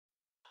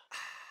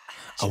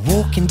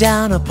Walking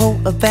down a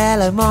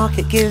Portobello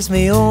market gives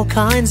me all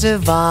kinds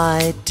of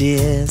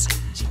ideas.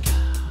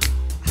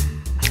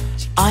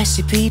 I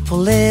see people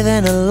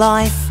living a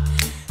life,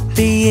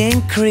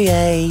 being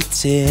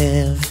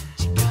creative.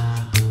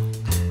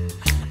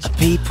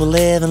 People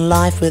living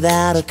life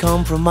without a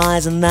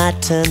compromise, and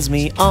that turns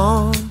me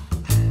on.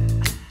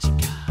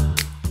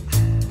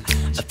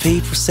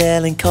 People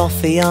selling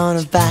coffee on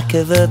the back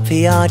of a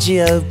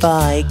Piaggio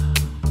bike.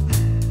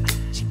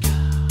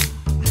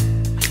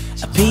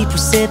 People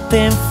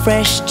sipping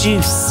fresh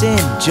juice,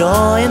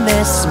 enjoying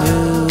their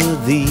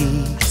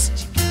smoothies.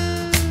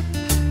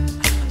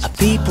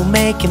 People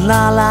making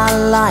la-la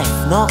life,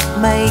 not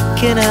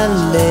making a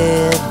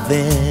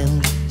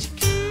living.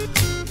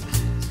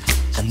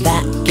 And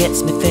that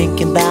gets me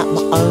thinking about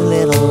my own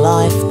little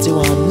life. Do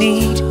I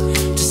need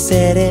to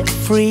set it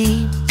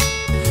free?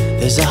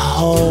 There's a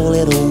whole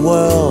little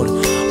world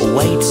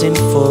waiting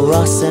for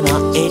us and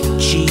our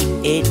itchy,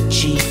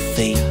 itchy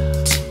feet.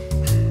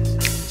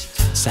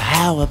 So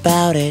how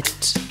about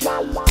it?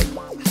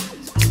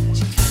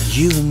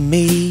 You and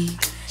me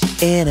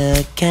in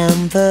a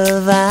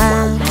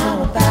campervan.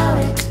 How about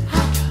it?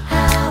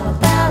 How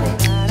about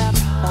it?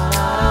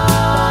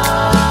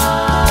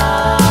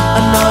 I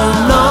know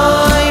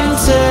 9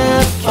 to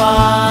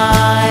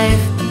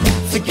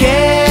 5.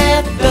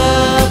 Forget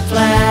the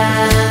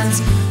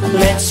plans.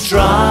 Let's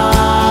drive.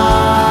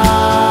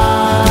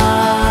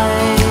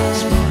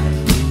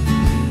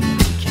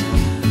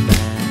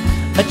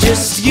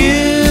 Just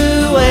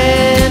you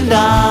and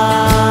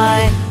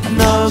I,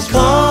 no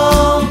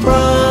compromise.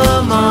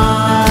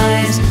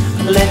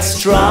 Let's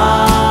drive.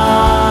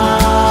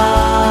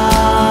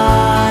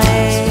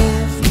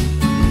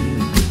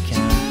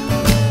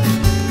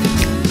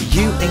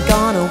 You ain't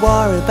gonna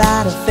worry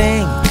about a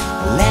thing.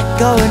 Let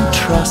go and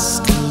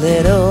trust a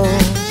little.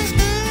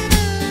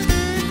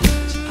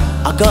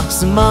 I got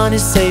some money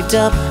saved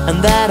up,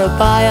 and that'll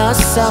buy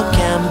us our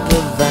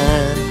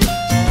campervan.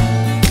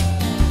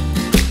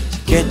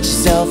 Get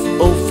yourself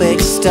all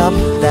fixed up,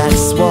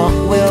 that's what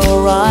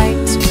we'll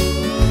write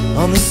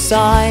on the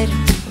side.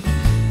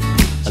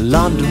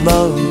 London,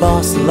 Rome,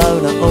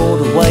 Barcelona, all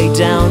the way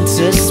down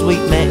to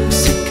sweet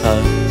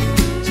Mexico.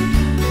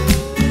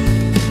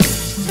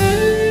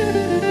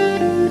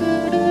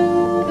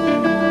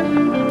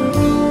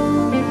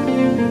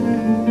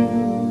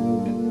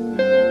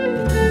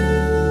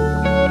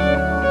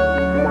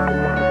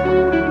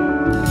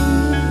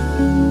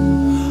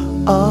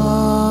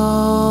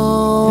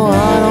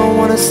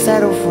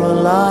 Settle for a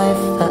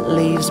life that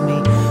leaves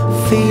me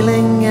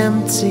feeling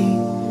empty.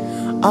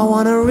 I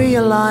want to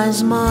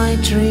realize my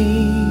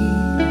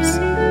dreams.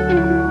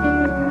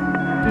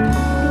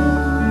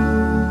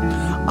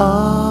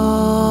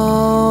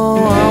 Oh,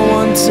 I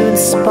want to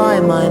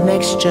inspire my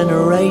next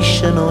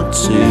generation or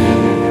two.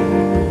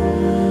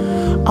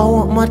 I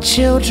want my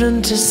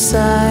children to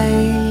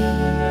say,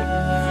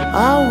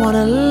 I want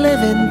to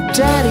live in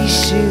daddy's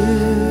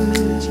shoes.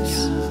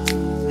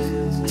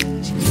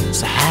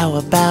 So how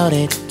about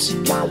it?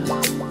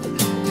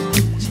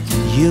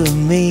 You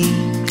and me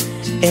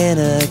in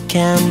a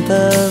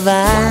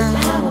campervan.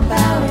 How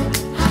about it?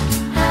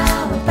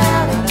 How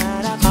about it?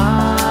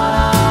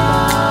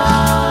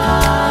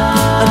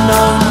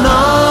 No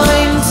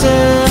 9 to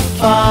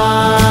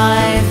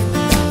 5.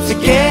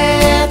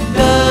 Forget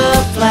the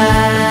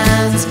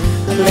plans.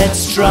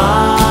 Let's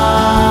drive.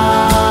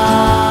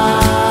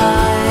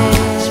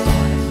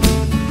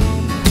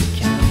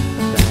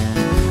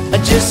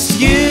 Just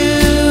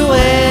you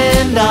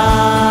and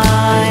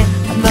I,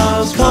 no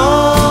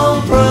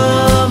compromise.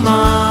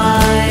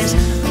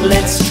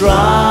 Let's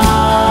drive.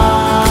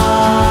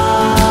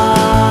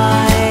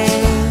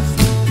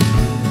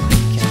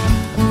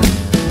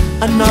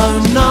 I know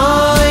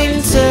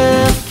 9 to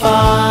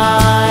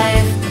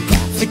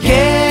 5.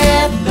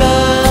 Forget the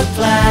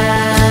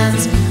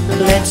plans.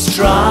 Let's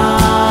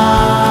drive.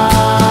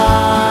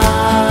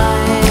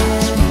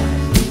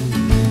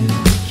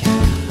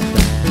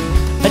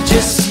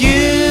 Just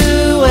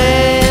you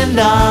and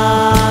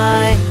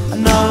I,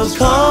 no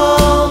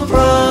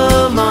compromise.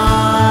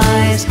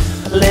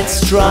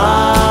 Let's drive.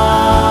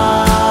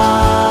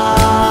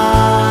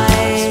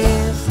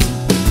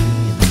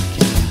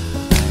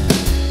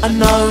 I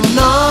know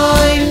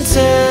 9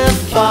 to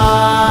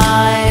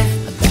 5.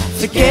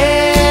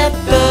 Forget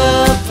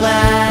the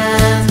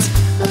plans.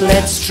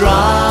 Let's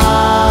drive.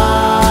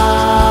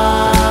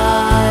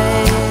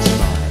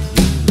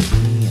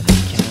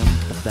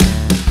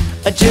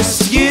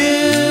 Just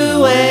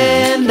you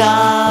and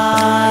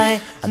I,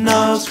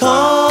 no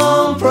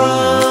compromise.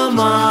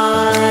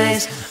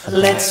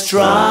 Let's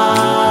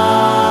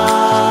drive.